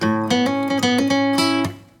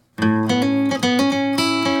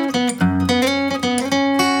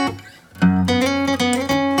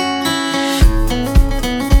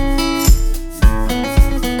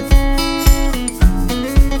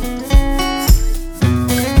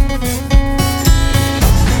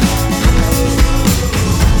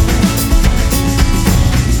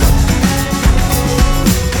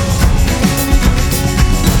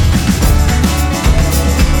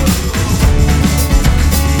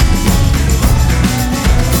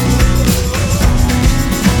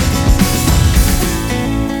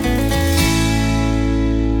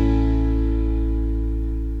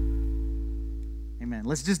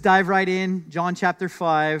Let's just dive right in. John chapter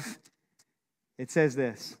 5. It says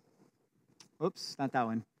this. Oops, not that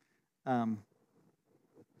one.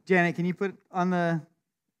 Janet, can you put on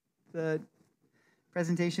the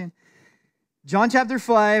presentation? John chapter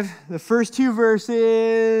 5, the first two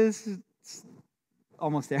verses,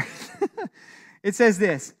 almost there. It says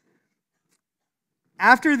this.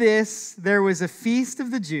 After this, there was a feast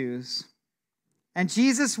of the Jews, and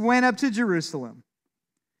Jesus went up to Jerusalem.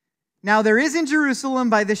 Now there is in Jerusalem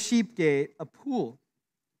by the sheep gate a pool,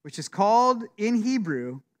 which is called in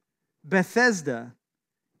Hebrew Bethesda,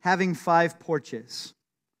 having 5 porches.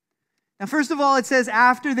 Now, first of all, it says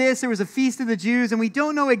after this, there was a feast of the Jews, and we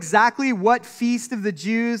don't know exactly what feast of the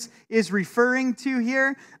Jews is referring to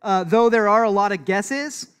here, though there are a lot of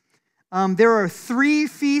guesses. There are 3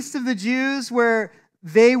 feasts of the Jews where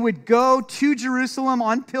they would go to Jerusalem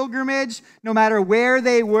on pilgrimage, no matter where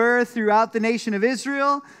they were throughout the nation of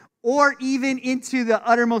Israel, or even into the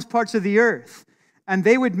uttermost parts of the earth. And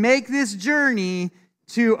they would make this journey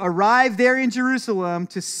to arrive there in Jerusalem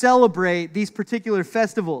to celebrate these particular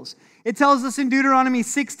festivals. It tells us in Deuteronomy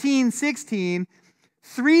 16:16,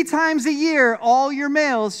 3 times a year all your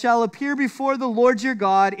males shall appear before the Lord your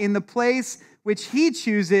God in the place which he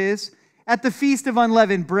chooses, at the feast of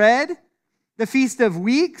unleavened bread, the feast of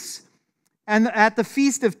weeks, and at the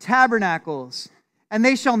feast of tabernacles. And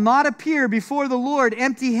they shall not appear before the Lord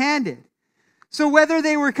empty-handed. So whether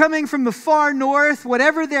they were coming from the far north,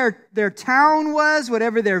 whatever their town was,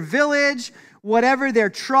 whatever their village, whatever their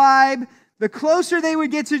tribe, the closer they would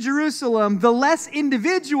get to Jerusalem, the less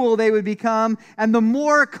individual they would become, and the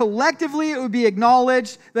more collectively it would be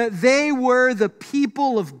acknowledged that they were the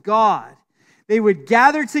people of God. They would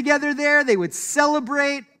gather together there. They would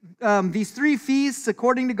celebrate these 3 feasts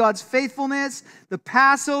according to God's faithfulness, the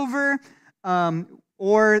Passover,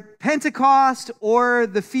 or Pentecost, or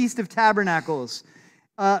the Feast of Tabernacles.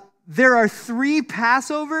 There are 3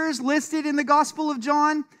 Passovers listed in the Gospel of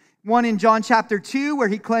John. One in John chapter 2, where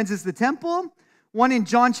he cleanses the temple. One in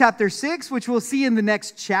John chapter 6, which we'll see in the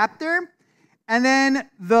next chapter. And then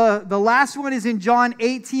the last one is in John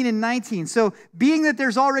 18 and 19. So being that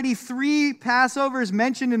there's already 3 Passovers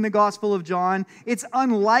mentioned in the Gospel of John, it's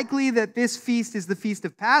unlikely that this feast is the Feast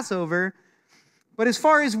of Passover. But as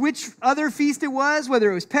far as which other feast it was,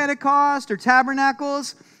 whether it was Pentecost or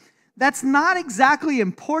Tabernacles, that's not exactly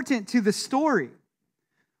important to the story.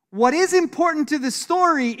 What is important to the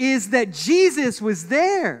story is that Jesus was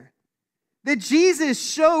there, that Jesus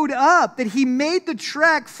showed up, that he made the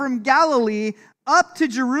trek from Galilee up to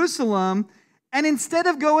Jerusalem, and instead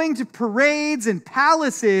of going to parades and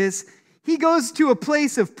palaces, he goes to a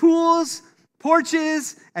place of pools,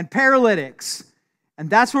 porches, and paralytics. And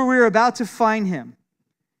that's where we're about to find him.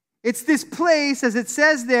 It's this place, as it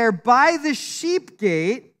says there, by the sheep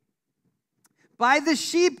gate,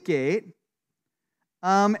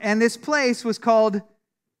 and this place was called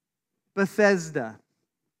Bethesda.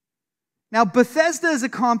 Now, Bethesda is a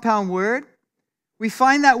compound word. We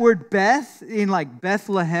find that word Beth in like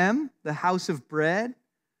Bethlehem, the house of bread,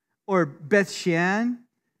 or Bethshan.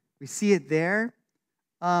 We see it there.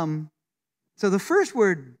 So the first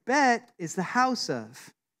word, Bet, is the house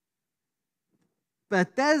of.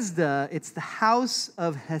 Bethesda, it's the house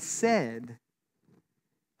of Hesed.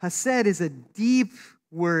 Hesed is a deep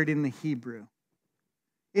word in the Hebrew.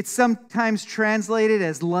 It's sometimes translated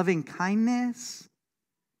as loving kindness.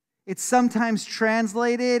 It's sometimes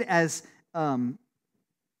translated as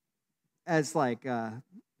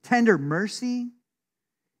tender mercy.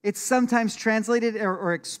 It's sometimes translated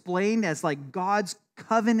or explained as like God's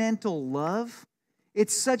covenantal love.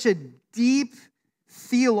 It's such a deep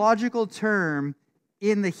theological term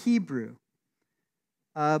in the Hebrew.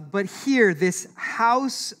 But here, this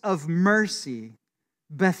house of mercy,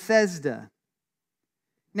 Bethesda.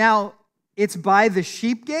 Now, it's by the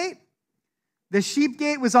sheep gate. The sheep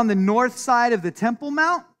gate was on the north side of the Temple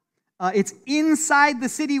Mount. It's inside the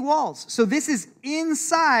city walls. So this is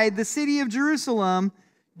inside the city of Jerusalem,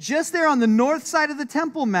 just there on the north side of the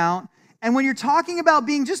Temple Mount. And when you're talking about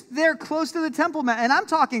being just there close to the Temple Mount, and I'm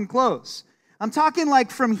talking close. I'm talking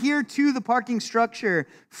like from here to the parking structure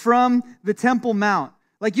from the Temple Mount.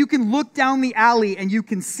 Like you can look down the alley and you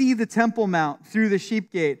can see the Temple Mount through the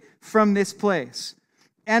sheep gate from this place.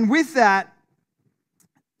 And with that,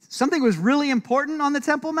 something was really important on the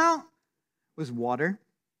Temple Mount was water.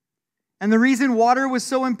 And the reason water was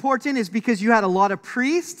so important is because you had a lot of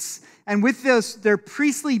priests, and with their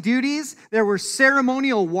priestly duties, there were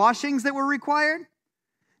ceremonial washings that were required.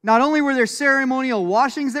 Not only were there ceremonial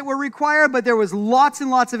washings that were required, but there was lots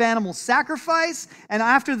and lots of animal sacrifice. And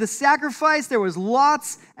after the sacrifice, there was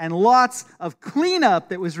lots and lots of cleanup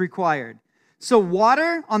that was required. So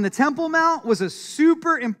water on the Temple Mount was a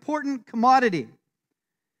super important commodity.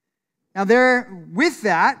 Now there, with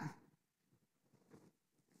that,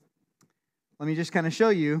 let me just kind of show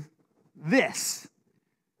you this.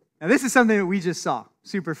 Now this is something that we just saw.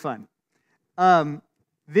 Super fun.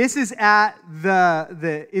 This is at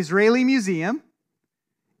the Israeli Museum.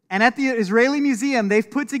 And at the Israeli Museum, they've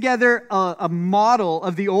put together a model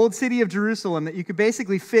of the old city of Jerusalem that you could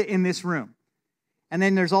basically fit in this room. And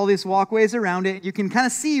then there's all these walkways around it. You can kind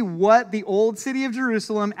of see what the old city of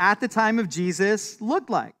Jerusalem at the time of Jesus looked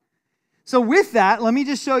like. So with that, let me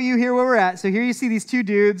just show you here where we're at. So here you see these two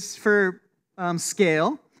dudes for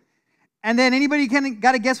scale. And then anybody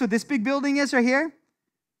got to guess what this big building is right here?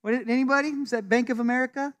 Anybody? Is that Bank of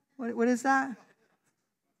America? What is that?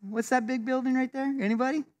 What's that big building right there?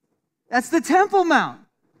 Anybody? That's the Temple Mount.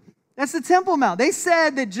 That's the Temple Mount. They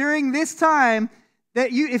said that during this time,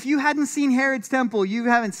 that if you hadn't seen Herod's temple, you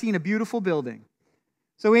haven't seen a beautiful building.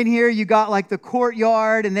 So in here, you got like the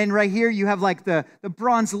courtyard, and then right here, you have like the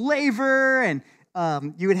bronze laver, and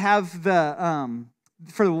you would have the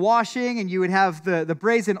for the washing, and you would have the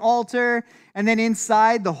brazen altar, and then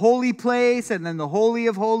inside the holy place, and then the Holy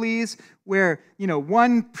of Holies, where,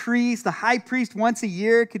 one priest, the high priest, once a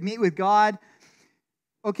year could meet with God.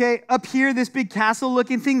 Okay, up here, this big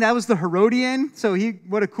castle-looking thing, that was the Herodian. So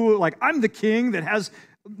what a cool, I'm the king that has,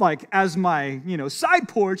 as my, side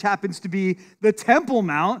porch happens to be the Temple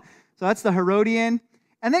Mount. So that's the Herodian.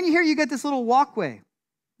 And then here you get this little walkway.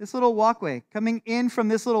 This little walkway. Coming in from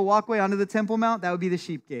this little walkway onto the Temple Mount, that would be the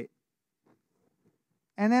sheep gate.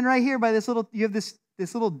 And then right here by you have this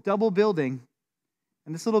little double building.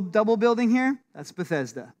 And this little double building here, that's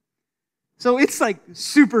Bethesda. So it's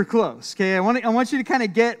super close, okay? I want you to kind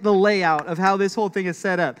of get the layout of how this whole thing is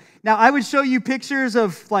set up. Now, I would show you pictures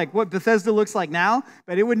of what Bethesda looks like now,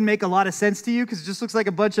 but it wouldn't make a lot of sense to you because it just looks like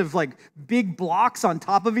a bunch of big blocks on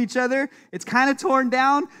top of each other. It's kind of torn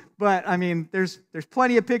down, but I mean, there's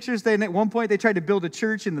plenty of pictures. Then at one point they tried to build a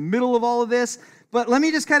church in the middle of all of this. But let me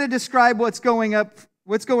just kind of describe what's going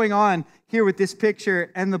on here with this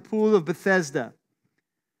picture and the pool of Bethesda.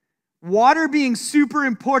 Water being super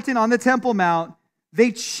important on the Temple Mount,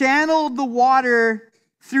 they channeled the water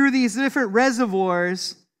through these different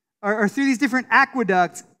reservoirs, or through these different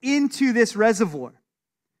aqueducts into this reservoir.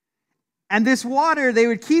 And this water, they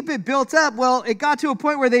would keep it built up. Well, it got to a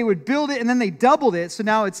point where they would build it and then they doubled it. So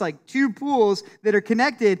now it's two pools that are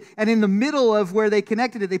connected. And in the middle of where they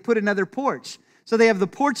connected it, they put another porch. So they have the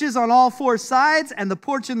porches on all four sides and the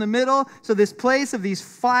porch in the middle. So this place of these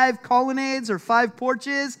 5 colonnades or 5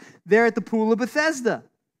 porches, they're at the pool of Bethesda.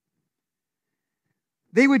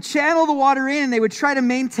 They would channel the water in and they would try to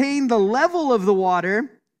maintain the level of the water.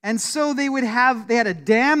 And so they had a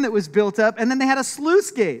dam that was built up, and then they had a sluice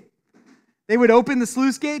gate. They would open the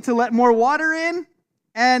sluice gate to let more water in,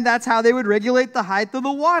 and that's how they would regulate the height of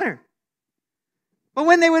the water. But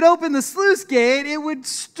when they would open the sluice gate, it would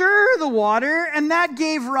stir the water, and that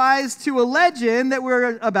gave rise to a legend that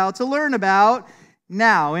we're about to learn about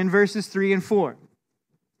now in verses 3 and 4.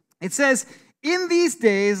 It says, "In these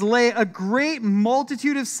days lay a great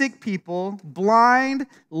multitude of sick people, blind,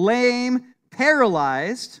 lame,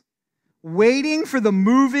 paralyzed, waiting for the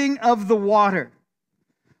moving of the water.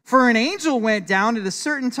 For an angel went down at a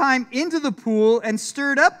certain time into the pool and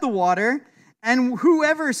stirred up the water, and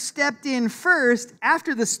whoever stepped in first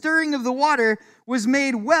after the stirring of the water was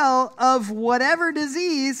made well of whatever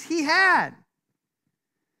disease he had."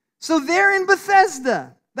 So there in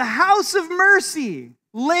Bethesda, the house of mercy,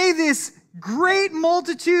 lay this great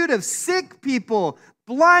multitude of sick people,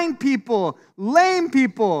 blind people, lame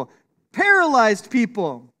people, paralyzed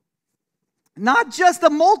people. Not just a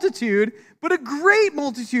multitude, but a great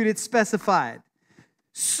multitude, it's specified.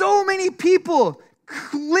 So many people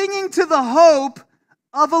clinging to the hope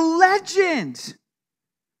of a legend.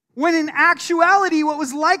 When in actuality, what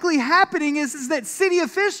was likely happening is that city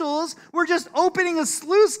officials were just opening a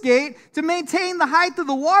sluice gate to maintain the height of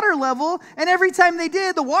the water level, and every time they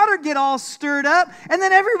did, the water get all stirred up, and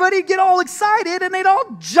then everybody'd get all excited, and they'd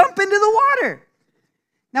all jump into the water.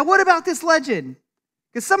 Now, what about this legend?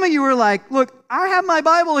 Because some of you were like, look, I have my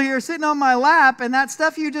Bible here sitting on my lap, and that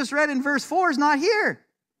stuff you just read in verse 4 is not here.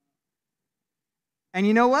 And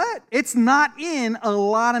you know what? It's not in a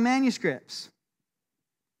lot of manuscripts.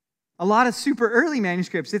 A lot of super early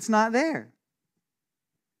manuscripts, it's not there.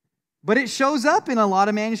 But it shows up in a lot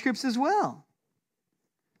of manuscripts as well.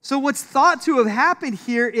 So what's thought to have happened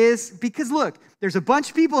here is, because look, there's a bunch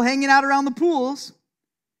of people hanging out around the pools,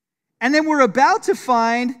 and then we're about to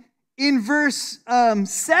find in verse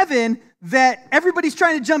 7 that everybody's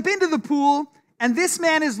trying to jump into the pool, and this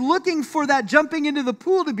man is looking for that jumping into the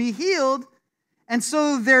pool to be healed. And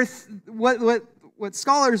so what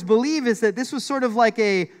scholars believe is that this was sort of like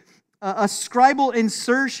a scribal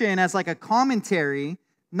insertion as like a commentary,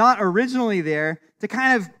 not originally there, to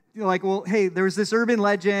kind of like, well, hey, there was this urban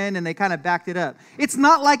legend, and they kind of backed it up. It's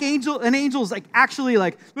not like an angel's like actually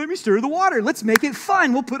like, let me stir the water. Let's make it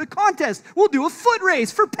fun. We'll put a contest. We'll do a foot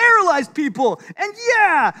race for paralyzed people. And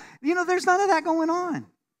yeah, there's none of that going on.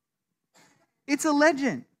 It's a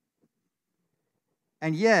legend.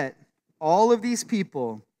 And yet, all of these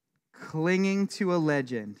people clinging to a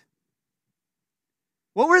legend.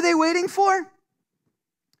 What were they waiting for?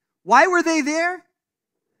 Why were they there?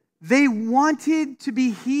 They wanted to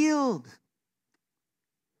be healed.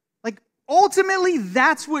 Like, ultimately,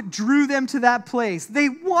 that's what drew them to that place. They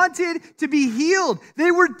wanted to be healed.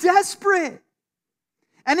 They were desperate.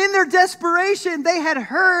 And in their desperation, they had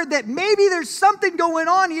heard that maybe there's something going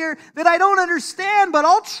on here that I don't understand, but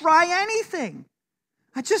I'll try anything.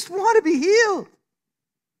 I just want to be healed.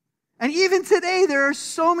 And even today, there are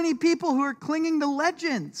so many people who are clinging to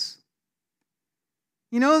legends.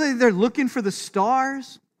 They're looking for the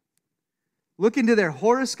stars. Look into their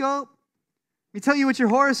horoscope. Let me tell you what your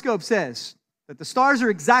horoscope says. That the stars are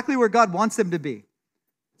exactly where God wants them to be.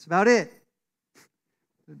 That's about it.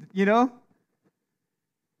 They're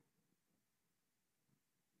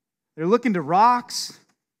looking to rocks.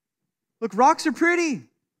 Look, rocks are pretty.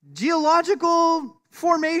 Geological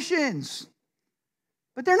formations.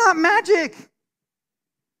 But they're not magic.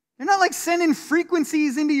 They're not like sending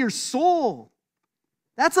frequencies into your soul.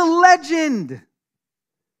 That's a legend.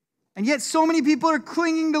 And yet so many people are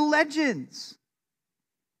clinging to legends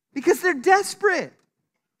because they're desperate.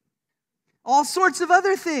 All sorts of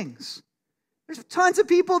other things. There's tons of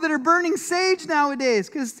people that are burning sage nowadays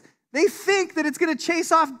because they think that it's going to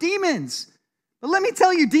chase off demons. But let me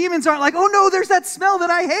tell you, demons aren't like, oh no, there's that smell that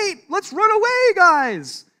I hate. Let's run away,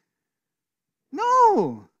 guys.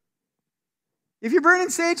 No. If you're burning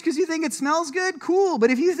sage because you think it smells good, cool. But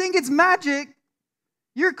if you think it's magic,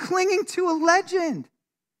 you're clinging to a legend.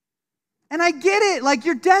 And I get it, like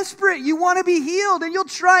you're desperate, you want to be healed, and you'll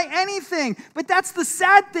try anything. But that's the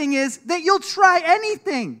sad thing is that you'll try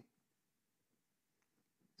anything.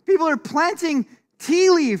 People are planting tea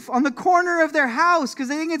leaf on the corner of their house because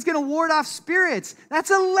they think it's going to ward off spirits.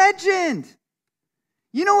 That's a legend.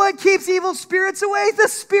 You know what keeps evil spirits away? The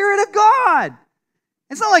Spirit of God.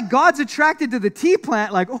 It's not like God's attracted to the tea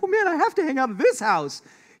plant, like, oh man, I have to hang out at this house.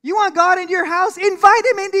 You want God into your house? Invite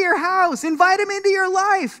him into your house. Invite him into your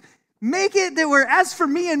life. Make it that where, as for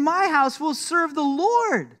me and my house, we'll serve the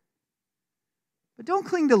Lord. But don't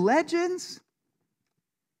cling to legends.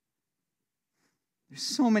 There's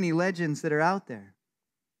so many legends that are out there.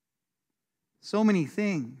 So many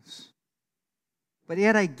things. But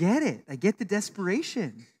yet I get it. I get the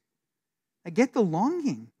desperation. I get the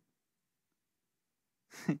longing.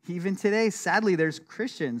 Even today, sadly, there's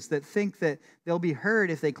Christians that think that they'll be heard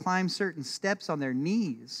if they climb certain steps on their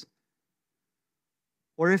knees.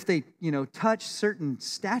 Or if they, touch certain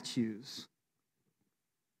statues.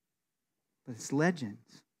 But it's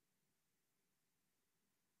legends.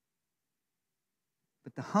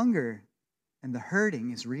 But the hunger and the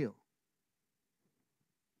hurting is real.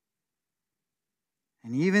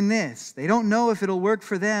 And even this, they don't know if it'll work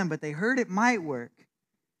for them, but they heard it might work.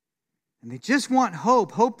 And they just want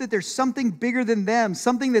hope. Hope that there's something bigger than them,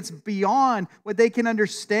 something that's beyond what they can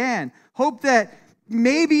understand. Hope that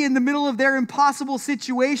maybe in the middle of their impossible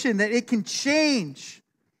situation that it can change.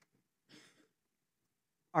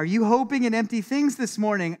 Are you hoping in empty things this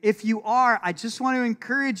morning? If you are, I just want to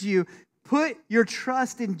encourage you, put your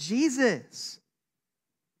trust in Jesus.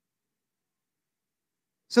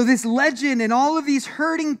 So this legend and all of these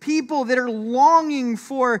hurting people that are longing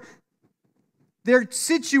for their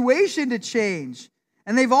situation to change,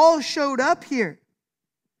 and they've all showed up here.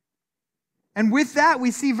 And with that,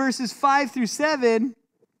 we see verses 5 through 7.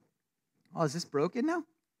 Oh, is this broken now?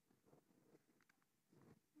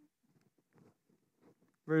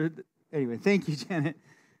 Anyway, thank you, Janet.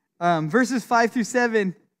 Verses 5 through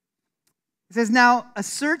 7. It says, now a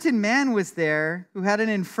certain man was there who had an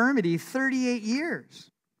infirmity 38 years.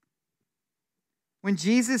 When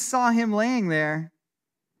Jesus saw him laying there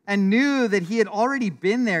and knew that he had already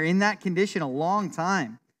been there in that condition a long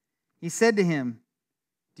time, he said to him,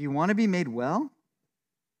 do you want to be made well?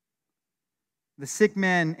 The sick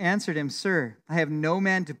man answered him, sir, I have no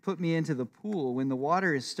man to put me into the pool when the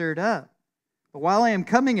water is stirred up. But while I am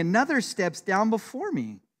coming, another steps down before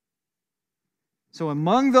me. So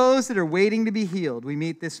among those that are waiting to be healed, we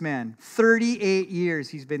meet this man. 38 years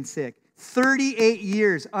he's been sick. 38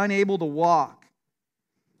 years unable to walk.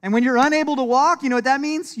 And when you're unable to walk, you know what that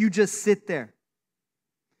means? You just sit there.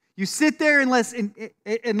 You sit there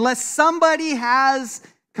unless somebody has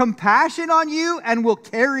compassion on you and will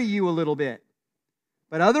carry you a little bit.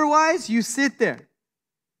 But otherwise, you sit there.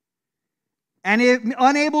 And if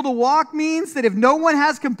unable to walk means that if no one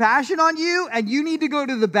has compassion on you and you need to go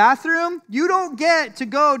to the bathroom, you don't get to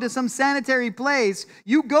go to some sanitary place.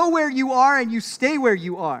 You go where you are and you stay where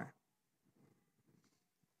you are.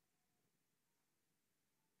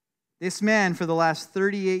 This man, for the last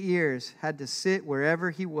 38 years, had to sit wherever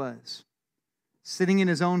he was, sitting in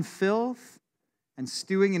his own filth and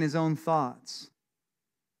stewing in his own thoughts.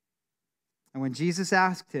 And when Jesus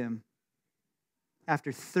asked him,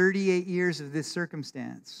 after 38 years of this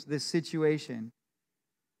circumstance, this situation,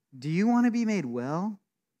 do you want to be made well?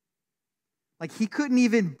 Like, he couldn't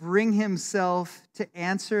even bring himself to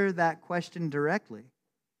answer that question directly.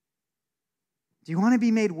 Do you want to be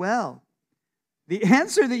made well? The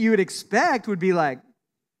answer that you would expect would be like,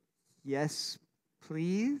 yes,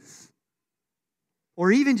 please.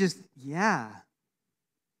 Or even just, yeah.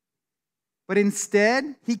 But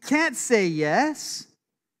instead, he can't say yes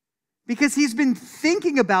because he's been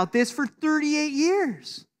thinking about this for 38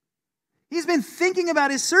 years. He's been thinking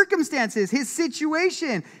about his circumstances, his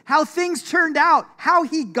situation, how things turned out, how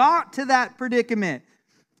he got to that predicament.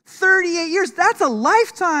 38 years, that's a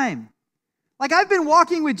lifetime. Like, I've been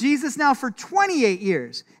walking with Jesus now for 28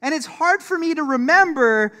 years, and it's hard for me to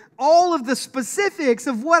remember all of the specifics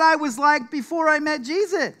of what I was like before I met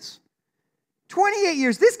Jesus. 28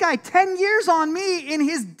 years. This guy, 10 years on me in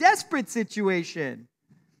his desperate situation.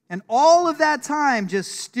 And all of that time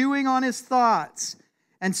just stewing on his thoughts.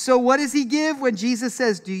 And so what does he give when Jesus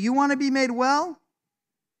says, do you want to be made well?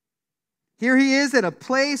 Here he is at a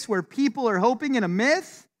place where people are hoping in a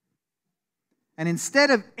myth. And instead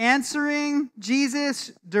of answering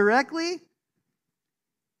Jesus directly,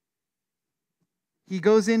 he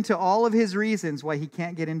goes into all of his reasons why he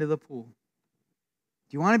can't get into the pool.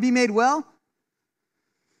 Do you want to be made well?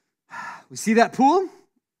 We see that pool?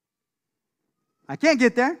 I can't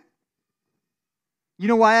get there. You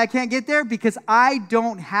know why I can't get there? Because I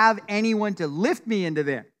don't have anyone to lift me into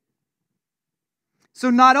there. So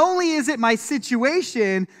not only is it my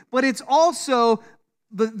situation, but it's also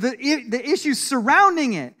the issues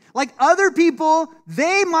surrounding it. Like, other people,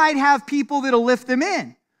 they might have people that'll lift them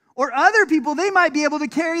in. Or other people, they might be able to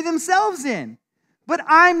carry themselves in. But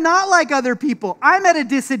I'm not like other people. I'm at a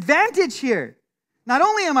disadvantage here. Not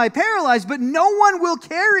only am I paralyzed, but no one will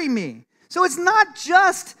carry me. So it's not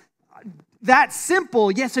just that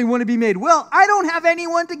simple. Yes, I want to be made well. I don't have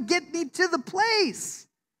anyone to get me to the place.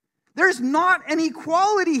 There's not an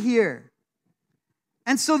equality here.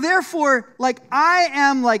 And so therefore,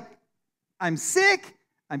 I'm sick,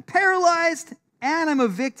 I'm paralyzed, and I'm a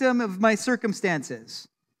victim of my circumstances.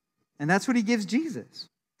 And that's what he gives Jesus.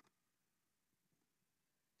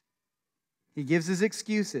 He gives his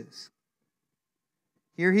excuses.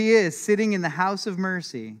 Here he is, sitting in the house of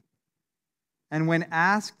mercy. And when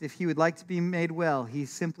asked if he would like to be made well, he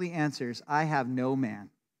simply answers, I have no man.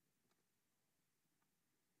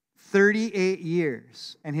 38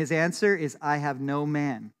 years. And his answer is, I have no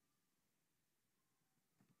man.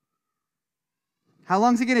 How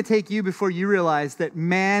long is it going to take you before you realize that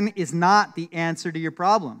man is not the answer to your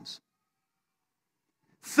problems?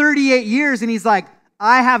 38 years, and he's like,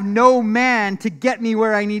 I have no man to get me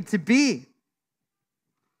where I need to be.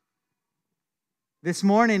 This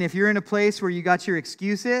morning, if you're in a place where you got your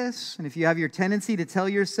excuses, and if you have your tendency to tell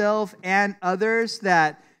yourself and others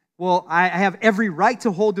that, well, I have every right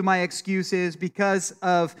to hold to my excuses because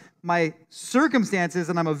of my circumstances,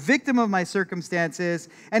 and I'm a victim of my circumstances,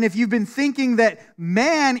 and if you've been thinking that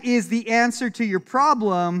man is the answer to your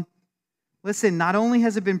problem, listen, not only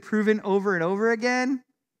has it been proven over and over again,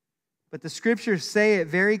 but the scriptures say it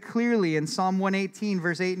very clearly in Psalm 118,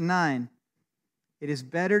 verse 8 and 9. It is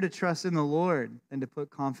better to trust in the Lord than to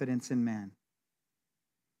put confidence in man.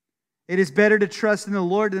 It is better to trust in the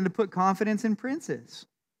Lord than to put confidence in princes.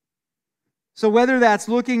 So whether that's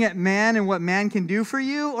looking at man and what man can do for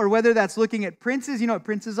you, or whether that's looking at princes, you know what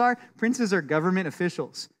princes are? Princes are government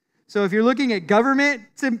officials. So if you're looking at government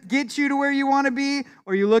to get you to where you want to be,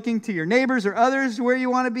 or you're looking to your neighbors or others to where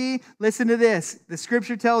you want to be, listen to this. The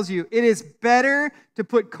scripture tells you it is better to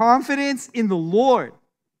put confidence in the Lord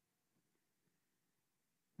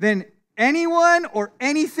than anyone or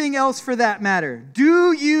anything else for that matter.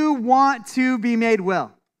 Do you want to be made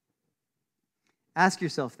well? Ask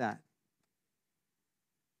yourself that.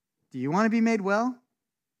 Do you want to be made well?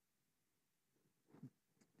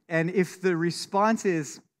 And if the response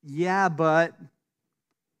is, yeah, but,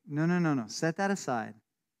 no. Set that aside.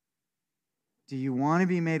 Do you want to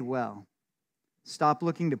be made well? Stop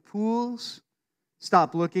looking to pools.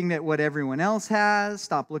 Stop looking at what everyone else has.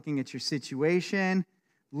 Stop looking at your situation.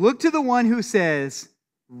 Look to the one who says,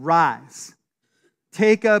 rise,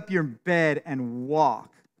 take up your bed and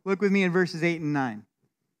walk. Look with me in verses 8 and 9.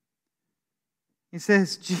 It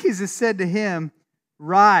says, Jesus said to him,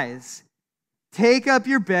 rise, take up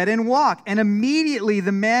your bed and walk. And immediately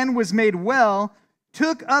the man was made well,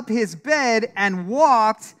 took up his bed and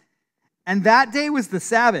walked, and that day was the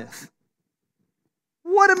Sabbath.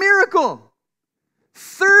 What a miracle!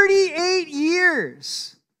 38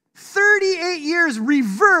 years. 38 years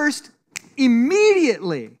reversed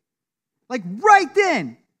immediately. Like right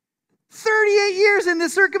then. 38 years in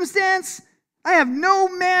this circumstance. I have no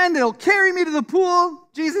man that'll carry me to the pool.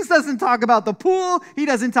 Jesus doesn't talk about the pool. He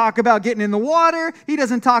doesn't talk about getting in the water. He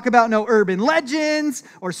doesn't talk about no urban legends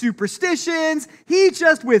or superstitions. He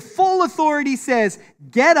just with full authority says,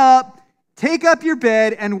 get up, take up your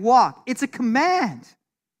bed, and walk. It's a command.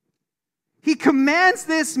 He commands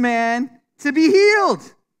this man to be healed.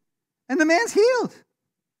 And the man's healed.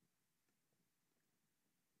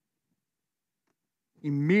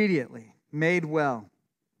 Immediately made well.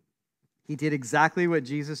 He did exactly what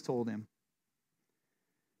Jesus told him.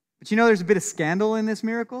 But you know there's a bit of scandal in this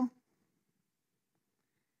miracle?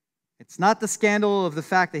 It's not the scandal of the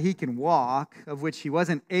fact that he can walk, of which he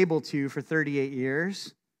wasn't able to for 38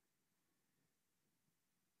 years.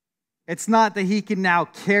 It's not that he can now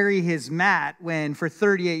carry his mat when for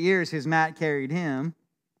 38 years his mat carried him.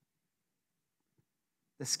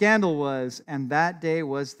 The scandal was, and that day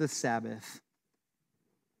was the Sabbath.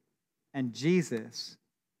 And Jesus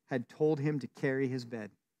had told him to carry his bed.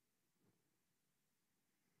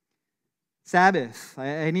 Sabbath.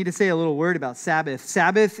 I need to say a little word about Sabbath.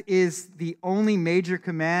 Sabbath is the only major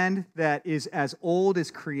command that is as old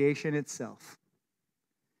as creation itself.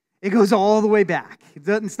 It goes all the way back.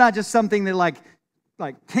 It's not just something that like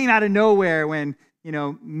came out of nowhere when,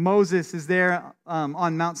 Moses is there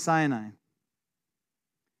on Mount Sinai.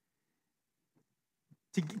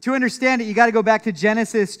 To understand it, you got to go back to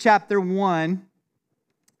Genesis chapter 1,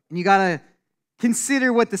 and you got to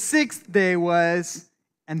consider what the sixth day was,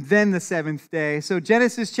 and then the seventh day. So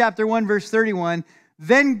Genesis chapter 1, verse 31,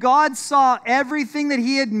 then God saw everything that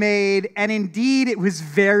he had made, and indeed it was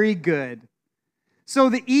very good. So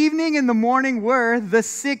the evening and the morning were the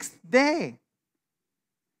sixth day.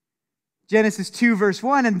 Genesis 2, verse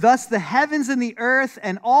 1, and thus the heavens and the earth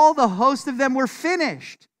and all the host of them were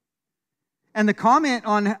finished. And the comment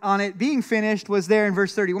on it being finished was there in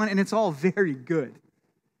verse 31, and it's all very good.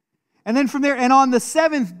 And then from there, and on the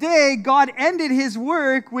seventh day, God ended his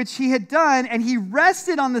work which he had done, and he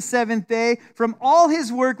rested on the seventh day from all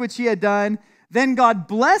his work which he had done. Then God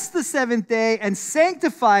blessed the seventh day and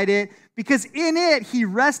sanctified it, because in it he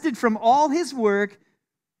rested from all his work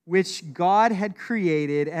which God had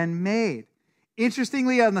created and made.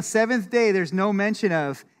 Interestingly, on the seventh day, there's no mention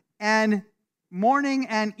of, and morning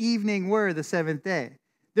and evening were the seventh day.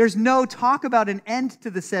 There's no talk about an end to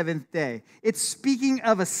the seventh day. It's speaking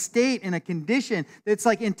of a state and a condition that's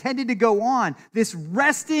like intended to go on. This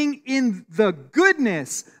resting in the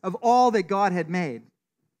goodness of all that God had made.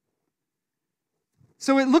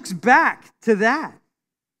 So it looks back to that.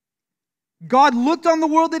 God looked on the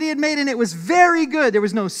world that he had made, and it was very good. There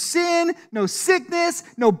was no sin, no sickness,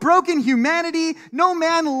 no broken humanity, no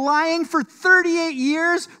man lying for 38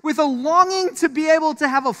 years with a longing to be able to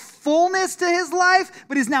have a fullness to his life,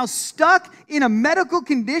 but is now stuck in a medical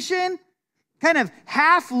condition, kind of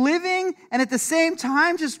half living, and at the same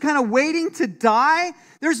time just kind of waiting to die.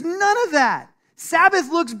 There's none of that. Sabbath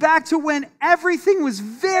looks back to when everything was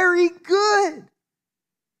very good,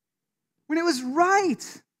 when it was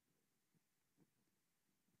right.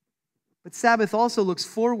 But Sabbath also looks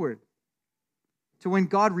forward to when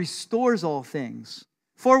God restores all things.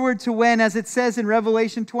 Forward to when, as it says in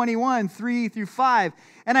Revelation 21, 3 through 5,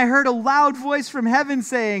 and I heard a loud voice from heaven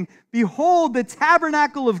saying, behold, the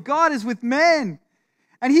tabernacle of God is with men,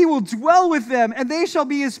 and he will dwell with them, and they shall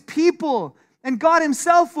be his people. And God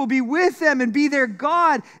himself will be with them and be their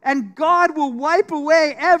God. And God will wipe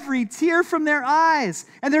away every tear from their eyes.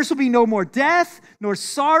 And there shall be no more death, nor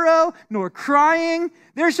sorrow, nor crying.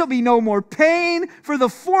 There shall be no more pain, for the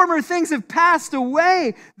former things have passed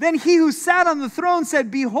away. Then he who sat on the throne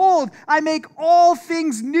said, behold, I make all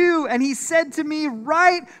things new. And he said to me,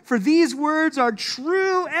 write, for these words are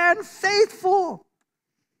true and faithful.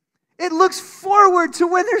 It looks forward to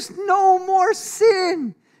when there's no more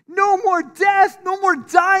sin. No more death, no more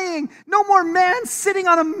dying, no more man sitting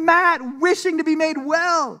on a mat wishing to be made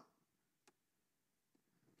well.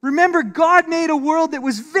 Remember, God made a world that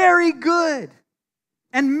was very good,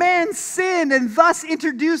 and man sinned and thus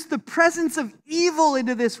introduced the presence of evil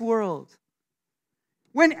into this world.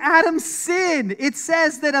 When Adam sinned, it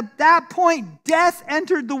says that at that point, death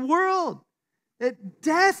entered the world. That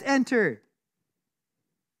death entered.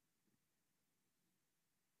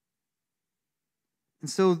 And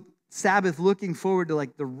so Sabbath, looking forward to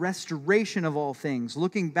like the restoration of all things,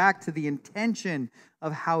 looking back to the intention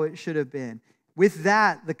of how it should have been. With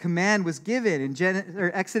that, the command was given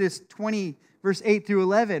in Exodus 20, verse 8 through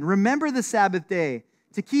 11. Remember the Sabbath day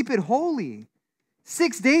to keep it holy.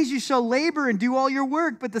 6 days you shall labor and do all your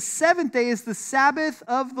work, but the seventh day is the Sabbath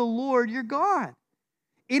of the Lord your God.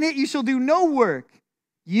 In it you shall do no work,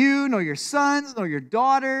 you, nor your sons, nor your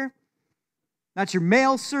daughter, not your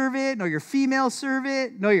male servant, nor your female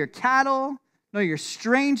servant, nor your cattle, nor your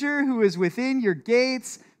stranger who is within your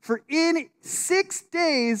gates. For in 6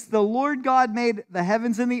 days the Lord God made the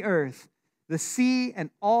heavens and the earth, the sea and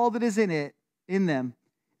all that is in them,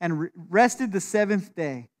 and rested the seventh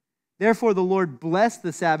day. Therefore the Lord blessed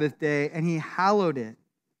the Sabbath day, and he hallowed it.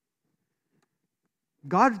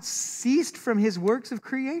 God ceased from his works of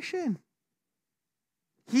creation.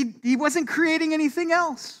 He wasn't creating anything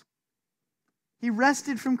else. He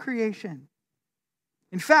rested from creation.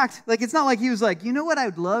 In fact, like it's not like he was like, you know what I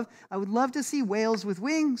would love? I would love to see whales with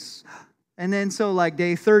wings. And then so like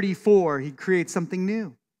day 34, he creates something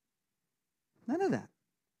new. None of that.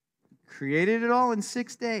 He created it all in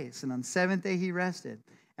 6 days, and on the seventh day he rested.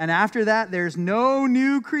 And after that, there's no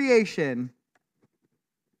new creation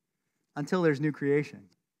until there's new creation.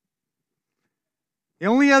 The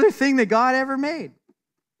only other thing that God ever made.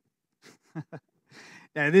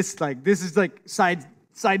 Now, this is like side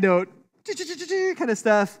note kind of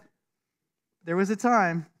stuff. There was a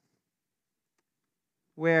time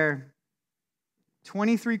where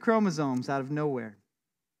 23 chromosomes out of nowhere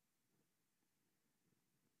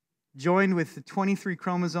joined with the 23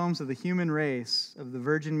 chromosomes of the human race of the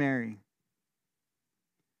Virgin Mary,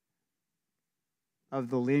 of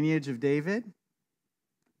the lineage of David,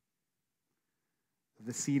 of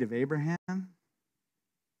the seed of Abraham,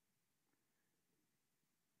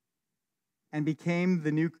 and became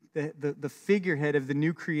the figurehead of the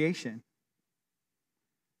new creation.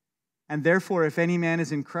 And therefore, if any man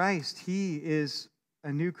is in Christ, he is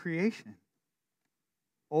a new creation.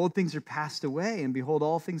 Old things are passed away, and behold,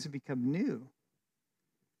 all things have become new.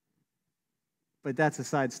 But that's a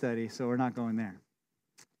side study, so we're not going there.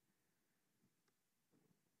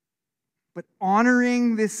 But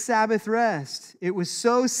honoring this Sabbath rest, it was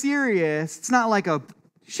so serious. It's not like a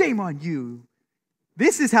shame on you.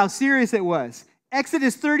 This is how serious it was.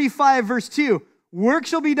 Exodus 35, verse 2. Work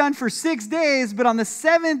shall be done for 6 days, but on the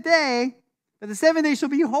seventh day, shall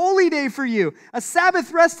be holy day for you, a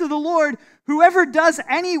Sabbath rest to the Lord. Whoever does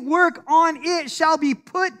any work on it shall be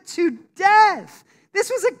put to death. This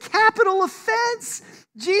was a capital offense.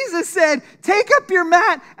 Jesus said, take up your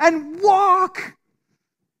mat and walk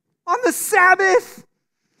on the Sabbath.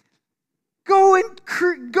 Go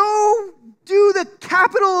do the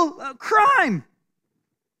capital crime.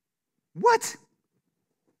 What?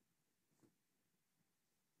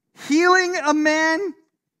 Healing a man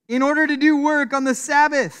in order to do work on the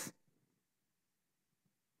Sabbath.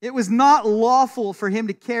 It was not lawful for him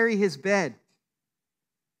to carry his bed.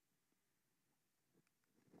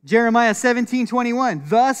 Jeremiah 17:21.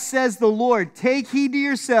 Thus says the Lord, take heed to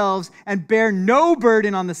yourselves and bear no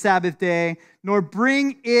burden on the Sabbath day, nor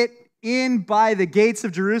bring it in by the gates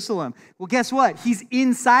of Jerusalem. Well, guess what? He's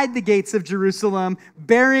inside the gates of Jerusalem,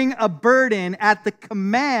 bearing a burden at the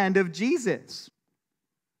command of Jesus.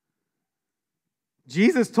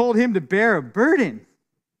 Jesus told him to bear a burden.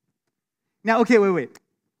 Now, okay, wait.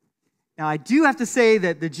 Now, I do have to say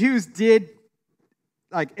that the Jews did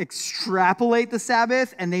extrapolate the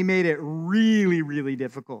Sabbath, and they made it really, really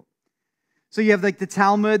difficult. So you have the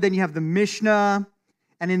Talmud, then you have the Mishnah,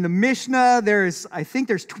 and in the Mishnah, there's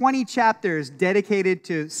 20 chapters dedicated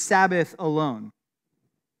to Sabbath alone.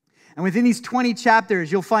 And within these 20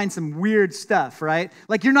 chapters, you'll find some weird stuff, right?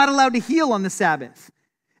 Like you're not allowed to heal on the Sabbath.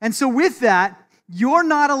 And so with that, you're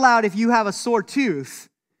not allowed, if you have a sore tooth,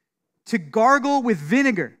 to gargle with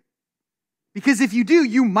vinegar. Because if you do,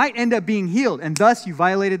 you might end up being healed, and thus you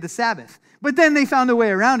violated the Sabbath. But then they found a way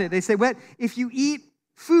around it. They say, well, if you eat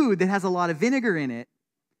food that has a lot of vinegar in it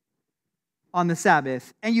on the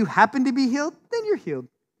Sabbath, and you happen to be healed, then you're healed.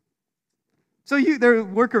 So there's a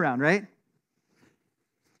workaround, right?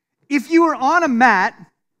 If you were on a mat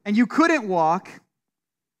and you couldn't walk,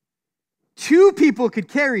 2 people could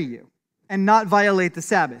carry you and not violate the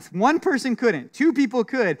Sabbath. 1 person couldn't. 2 people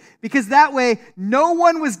could, because that way no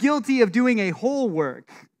one was guilty of doing a whole work.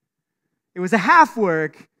 It was a half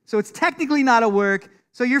work, so it's technically not a work,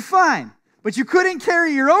 so you're fine. But you couldn't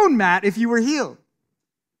carry your own mat if you were healed.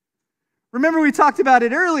 Remember we talked about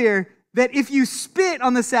it earlier, that if you spit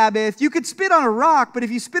on the Sabbath, you could spit on a rock, but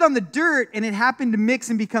if you spit on the dirt and it happened to mix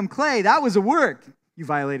and become clay, that was a work. You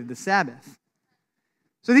violated the Sabbath.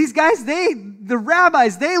 So these guys, the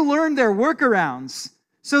rabbis, they learned their workarounds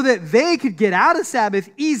so that they could get out of Sabbath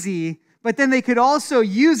easy, but then they could also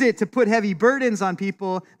use it to put heavy burdens on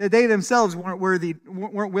people that they themselves weren't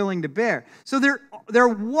willing to bear. So there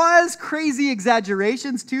was crazy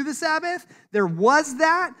exaggerations to the Sabbath. There was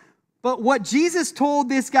that. But what Jesus told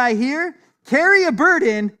this guy here, carry a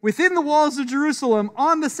burden within the walls of Jerusalem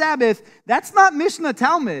on the Sabbath, that's not Mishnah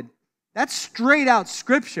Talmud. That's straight out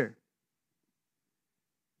Scripture.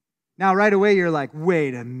 Now, right away, you're like,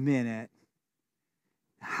 wait a minute.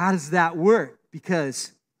 How does that work?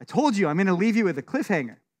 Because I told you, I'm going to leave you with a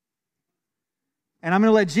cliffhanger. And I'm going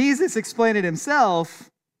to let Jesus explain it himself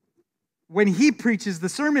when he preaches the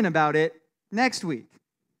sermon about it next week.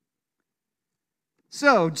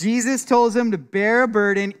 So, Jesus tells him to bear a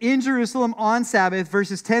burden in Jerusalem on Sabbath.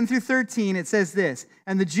 Verses 10 through 13, it says this,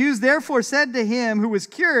 "And the Jews therefore said to him who was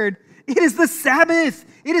cured, 'It is the Sabbath.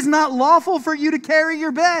 It is not lawful for you to carry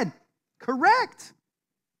your bed.'" Correct.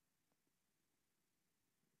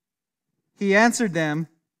 He answered them,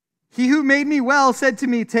 "He who made me well said to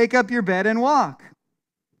me, 'Take up your bed and walk.'"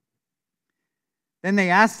 Then they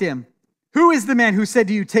asked him, "Who is the man who said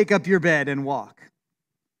to you, 'Take up your bed and walk'?"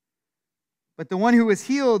 But the one who was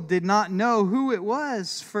healed did not know who it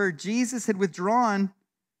was, for Jesus had withdrawn,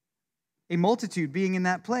 a multitude being in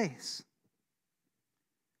that place.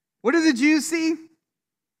 What do the Jews see?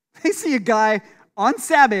 They see a guy on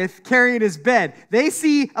Sabbath carrying his bed. They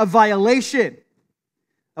see a violation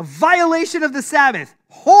of the Sabbath.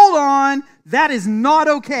 Hold on, that is not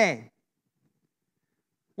okay.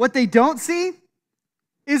 What they don't see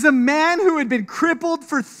is a man who had been crippled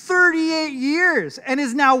for 38 years and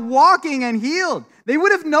is now walking and healed. They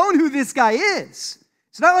would have known who this guy is.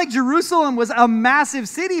 It's not like Jerusalem was a massive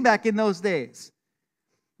city back in those days.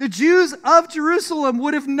 The Jews of Jerusalem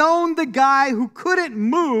would have known the guy who couldn't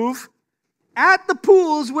move at the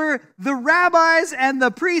pools where the rabbis and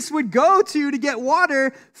the priests would go to get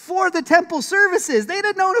water for the temple services. They'd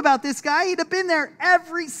have known about this guy. He'd have been there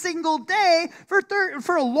every single day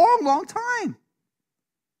for a long, long time.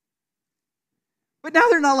 But now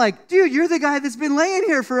they're not like, dude, you're the guy that's been laying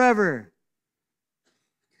here forever.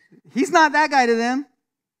 He's not that guy to them.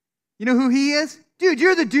 You know who he is? Dude,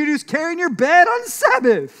 you're the dude who's carrying your bed on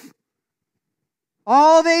Sabbath.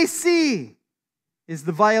 All they see is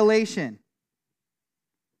the violation.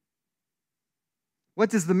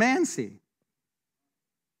 What does the man see?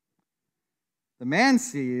 The man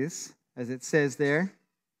sees, as it says there,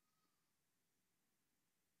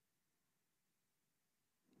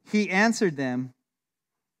 he answered them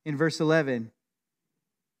in verse 11,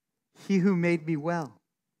 "He who made me well."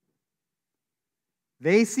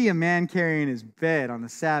 They see a man carrying his bed on the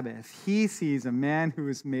Sabbath. He sees a man who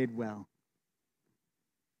is made well.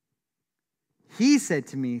 He said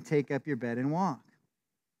to me, "Take up your bed and walk."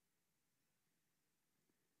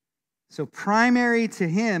 So primary to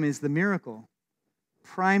him is the miracle.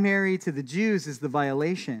 Primary to the Jews is the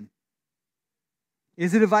violation.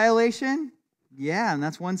 Is it a violation? Yeah, and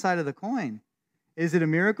that's one side of the coin. Is it a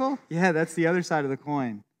miracle? Yeah, that's the other side of the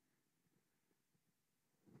coin.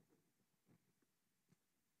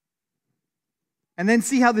 And then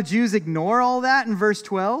see how the Jews ignore all that in verse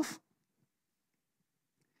 12?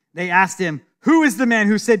 They asked him, "Who is the man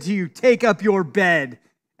who said to you, 'Take up your bed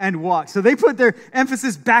and walk'?" So they put their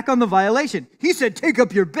emphasis back on the violation. He said, "Take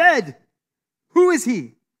up your bed." Who is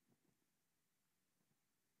he?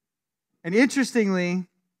 And interestingly,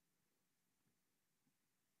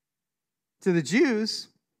 to the Jews,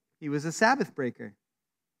 he was a Sabbath breaker.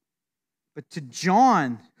 But to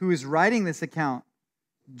John, who is writing this account,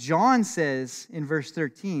 John says in verse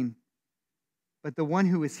 13, "But the one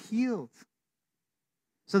who is healed."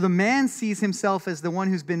 So the man sees himself as the one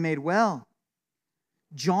who's been made well.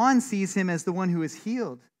 John sees him as the one who is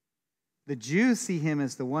healed. The Jews see him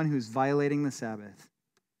as the one who's violating the Sabbath.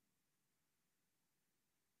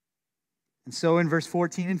 And so in verse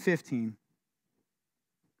 14 and 15,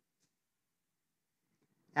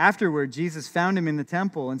 afterward, Jesus found him in the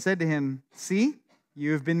temple and said to him, "See,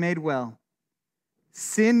 you have been made well.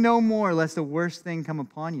 Sin no more, lest a worse thing come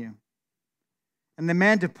upon you." And the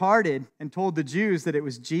man departed and told the Jews that it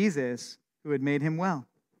was Jesus who had made him well.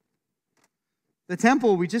 The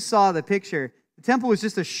temple, we just saw the picture. The temple was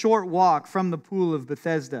just a short walk from the pool of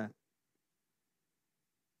Bethesda.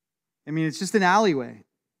 I mean, it's just an alleyway.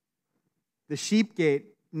 The sheep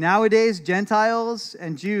gate. Nowadays, Gentiles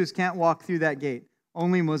and Jews can't walk through that gate.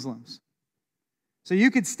 Only Muslims. So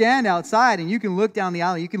you could stand outside and you can look down the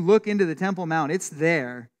alley. You can look into the Temple Mount. It's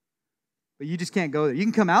there. But you just can't go there. You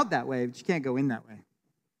can come out that way, but you can't go in that way.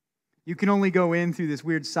 You can only go in through this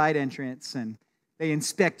weird side entrance, and they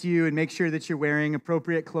inspect you and make sure that you're wearing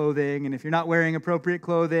appropriate clothing. And if you're not wearing appropriate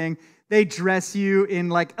clothing, they dress you in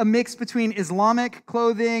like a mix between Islamic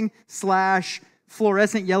clothing /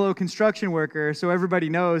 fluorescent yellow construction worker, so everybody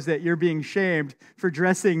knows that you're being shamed for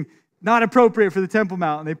dressing not appropriate for the Temple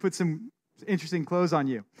Mount, and they put some interesting clothes on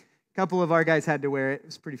you. A couple of our guys had to wear it. It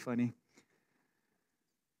was pretty funny.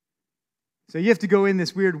 So you have to go in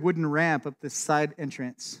this weird wooden ramp up this side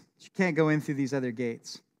entrance. You can't go in through these other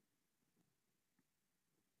gates.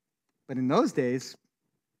 But in those days,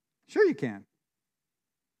 sure you can.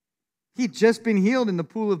 He'd just been healed in the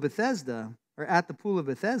pool of Bethesda, or at the pool of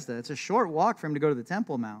Bethesda. It's a short walk for him to go to the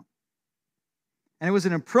Temple Mount. And it was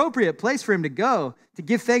an appropriate place for him to go to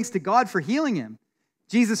give thanks to God for healing him.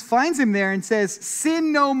 Jesus finds him there and says,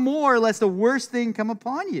 "Sin no more, lest a worse thing come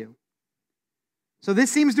upon you." So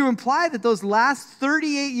this seems to imply that those last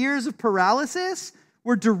 38 years of paralysis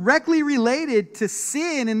were directly related to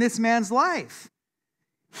sin in this man's life.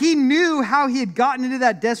 He knew how he had gotten into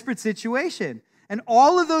that desperate situation. And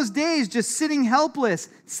all of those days just sitting helpless,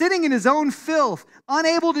 sitting in his own filth,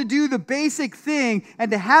 unable to do the basic thing,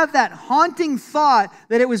 and to have that haunting thought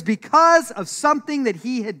that it was because of something that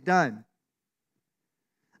he had done.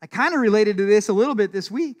 I kind of related to this a little bit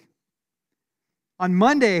this week. On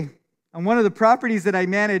Monday, on one of the properties that I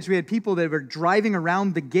managed, we had people that were driving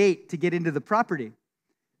around the gate to get into the property,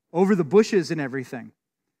 over the bushes and everything.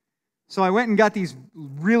 So I went and got these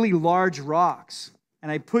really large rocks,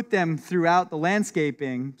 and I put them throughout the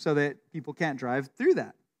landscaping so that people can't drive through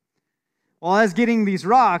that. While I was getting these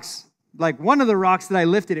rocks, like one of the rocks that I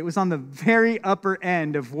lifted, it was on the very upper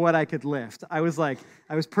end of what I could lift. I was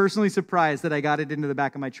personally surprised that I got it into the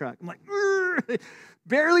back of my truck. I'm like,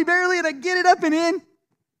 barely, and I get it up and in.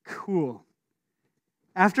 Cool.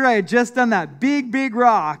 After I had just done that big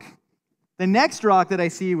rock, the next rock that I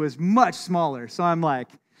see was much smaller. So I'm like,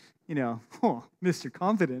 Mr.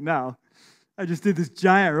 Confident now. I just did this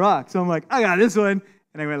giant rock. So I'm like, I got this one.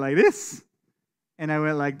 And I went like this. And I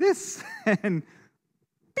went like this. And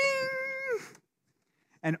bing!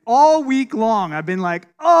 And all week long, I've been like,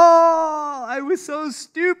 oh, I was so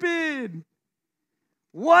stupid.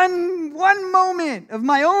 One moment of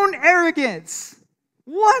my own arrogance.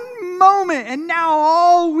 One moment. And now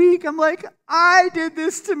all week, I'm like, I did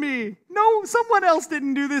this to me. No, someone else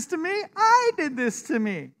didn't do this to me. I did this to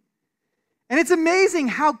me. And it's amazing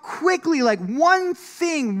how quickly, like one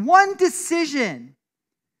thing, one decision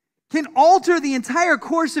can alter the entire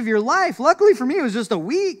course of your life. Luckily for me, it was just a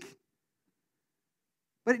week.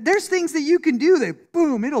 But there's things that you can do that,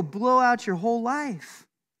 boom, it'll blow out your whole life.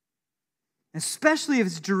 Especially if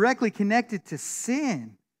it's directly connected to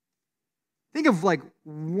sin. Think of like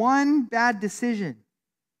one bad decision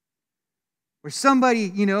where somebody,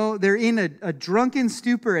 they're in a drunken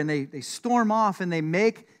stupor and they storm off and they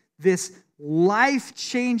make this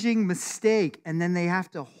life-changing mistake, and then they have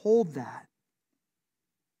to hold that.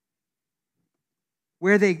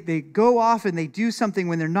 Where they go off and they do something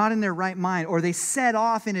when they're not in their right mind, or they set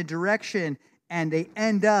off in a direction and they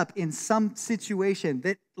end up in some situation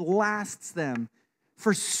that lasts them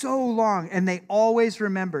for so long, and they always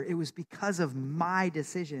remember, it was because of my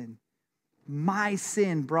decision. My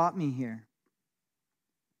sin brought me here.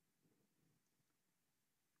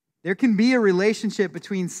 There can be a relationship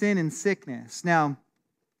between sin and sickness. Now,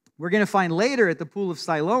 we're going to find later at the pool of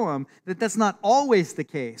Siloam that that's not always the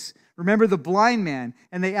case. Remember the blind man,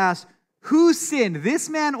 and they asked, who sinned, this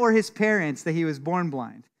man or his parents, that he was born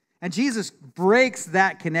blind? And Jesus breaks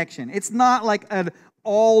that connection. It's not like an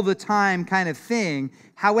all the time kind of thing.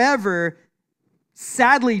 However,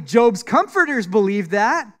 sadly, Job's comforters believed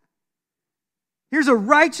that. Here's a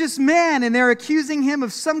righteous man, and they're accusing him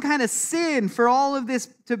of some kind of sin for all of this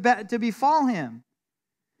to befall him.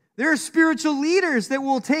 There are spiritual leaders that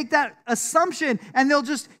will take that assumption and they'll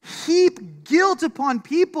just heap guilt upon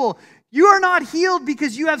people. You are not healed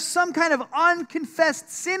because you have some kind of unconfessed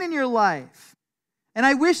sin in your life. And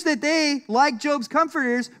I wish that they, like Job's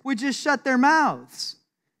comforters, would just shut their mouths,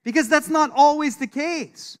 because that's not always the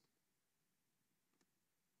case.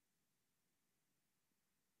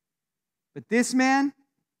 But this man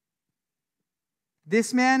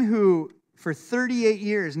who for 38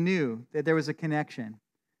 years knew that there was a connection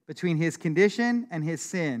between his condition and his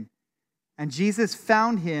sin, and Jesus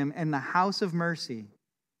found him in the house of mercy,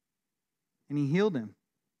 and he healed him.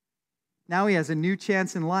 Now he has a new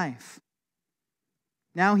chance in life.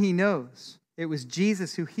 Now he knows it was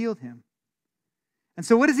Jesus who healed him. And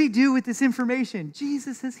so what does he do with this information?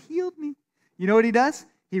 Jesus has healed me. You know what he does?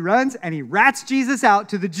 He runs and he rats Jesus out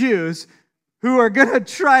to the Jews who are going to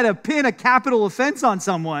try to pin a capital offense on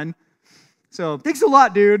someone. So, thanks a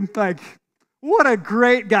lot, dude. Like, what a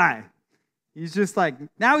great guy. He's just like,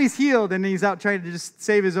 now he's healed and he's out trying to just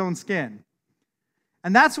save his own skin.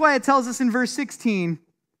 And that's why it tells us in verse 16,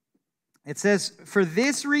 it says, for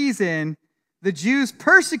this reason, the Jews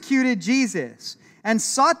persecuted Jesus and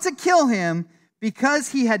sought to kill him because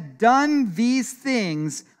he had done these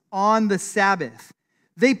things on the Sabbath.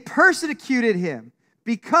 They persecuted him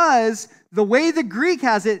because the way the Greek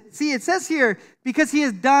has it, see, it says here, because he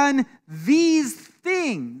has done these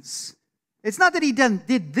things. It's not that he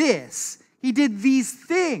did this. He did these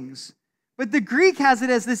things. But the Greek has it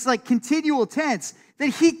as this like continual tense, that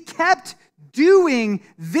he kept doing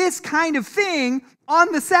this kind of thing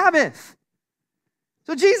on the Sabbath.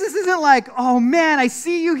 So Jesus isn't like, oh man, I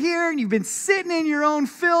see you here and you've been sitting in your own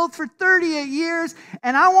filth for 38 years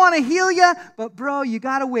and I want to heal you, but bro, you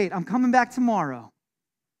got to wait. I'm coming back tomorrow.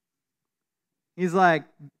 He's like,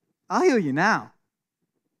 I'll heal you now.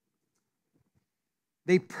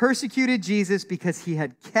 They persecuted Jesus because he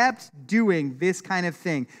had kept doing this kind of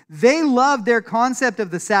thing. They loved their concept of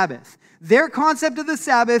the Sabbath. Their concept of the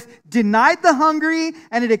Sabbath denied the hungry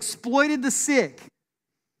and it exploited the sick.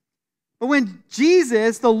 But when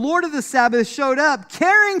Jesus, the Lord of the Sabbath, showed up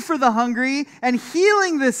caring for the hungry and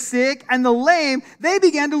healing the sick and the lame, they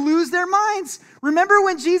began to lose their minds. Remember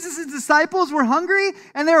when Jesus' disciples were hungry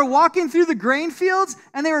and they were walking through the grain fields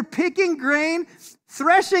and they were picking grain,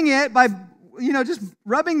 threshing it by just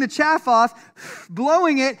rubbing the chaff off,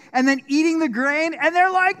 blowing it, and then eating the grain. And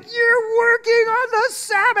they're like, you're working on the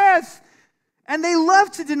Sabbath. And they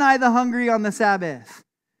love to deny the hungry on the Sabbath.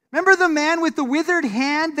 Remember the man with the withered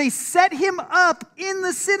hand? They set him up in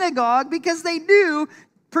the synagogue because they knew,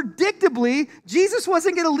 predictably, Jesus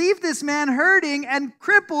wasn't going to leave this man hurting and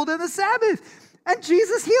crippled on the Sabbath. And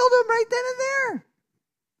Jesus healed him right then and there.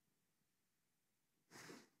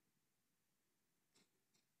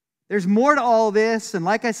 There's more to all this, and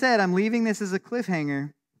like I said, I'm leaving this as a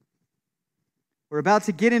cliffhanger. We're about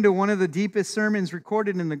to get into one of the deepest sermons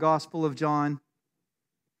recorded in the Gospel of John.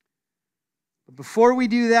 But before we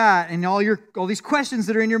do that, and all these questions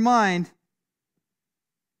that are in your mind,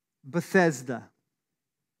 Bethesda.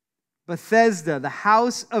 Bethesda, the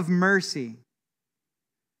house of mercy.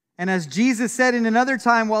 And as Jesus said in another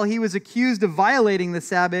time while he was accused of violating the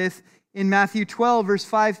Sabbath in Matthew 12, verse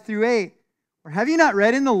 5 through 8, or have you not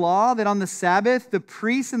read in the law that on the Sabbath the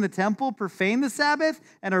priests in the temple profane the Sabbath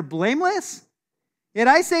and are blameless? Yet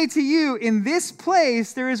I say to you, in this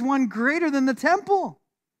place there is one greater than the temple.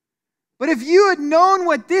 But if you had known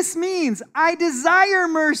what this means, I desire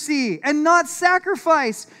mercy and not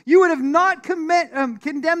sacrifice, you would have not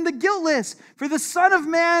condemned the guiltless. For the Son of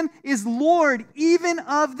Man is Lord even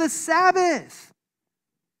of the Sabbath.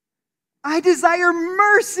 I desire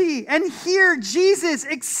mercy. And here, Jesus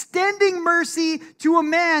extending mercy to a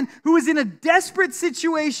man who was in a desperate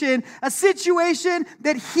situation, a situation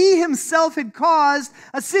that he himself had caused,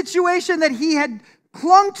 a situation that he had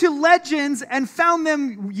clung to legends and found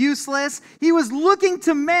them useless. He was looking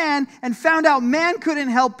to man and found out man couldn't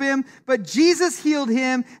help him, but Jesus healed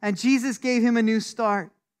him and Jesus gave him a new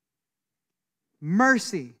start.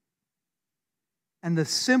 Mercy. And the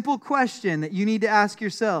simple question that you need to ask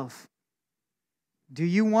yourself, do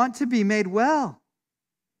you want to be made well?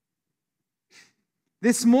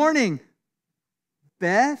 This morning,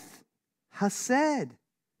 Beth Hesed,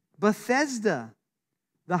 Bethesda,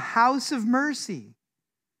 the house of mercy.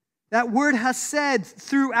 That word Hesed,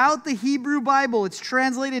 throughout the Hebrew Bible, it's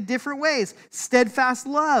translated different ways. Steadfast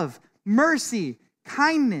love, mercy,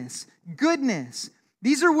 kindness, goodness.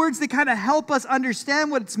 These are words that kind of help us understand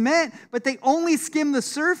what it's meant, but they only skim the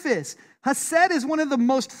surface. Hesed is one of the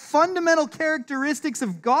most fundamental characteristics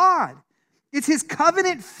of God. It's his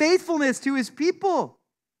covenant faithfulness to his people.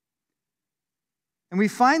 And we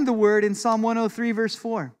find the word in Psalm 103, verse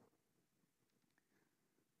 4.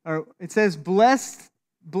 It says, Bless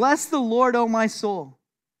the Lord, O my soul,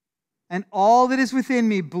 and all that is within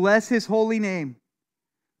me, bless his holy name.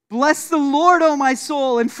 Bless the Lord, O my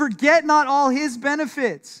soul, and forget not all his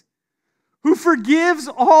benefits, who forgives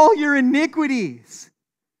all your iniquities,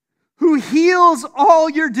 who heals all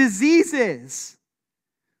your diseases,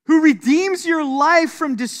 who redeems your life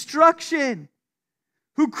from destruction,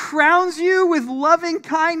 who crowns you with loving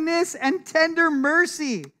kindness and tender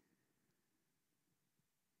mercy.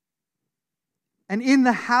 And in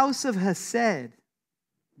the house of Hesed,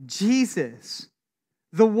 Jesus,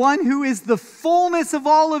 the one who is the fullness of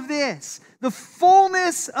all of this, the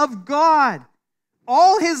fullness of God,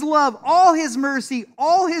 all his love, all his mercy,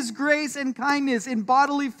 all his grace and kindness in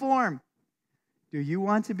bodily form. Do you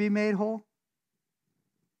want to be made whole?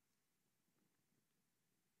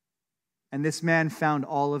 And this man found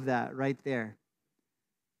all of that right there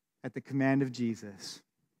at the command of Jesus.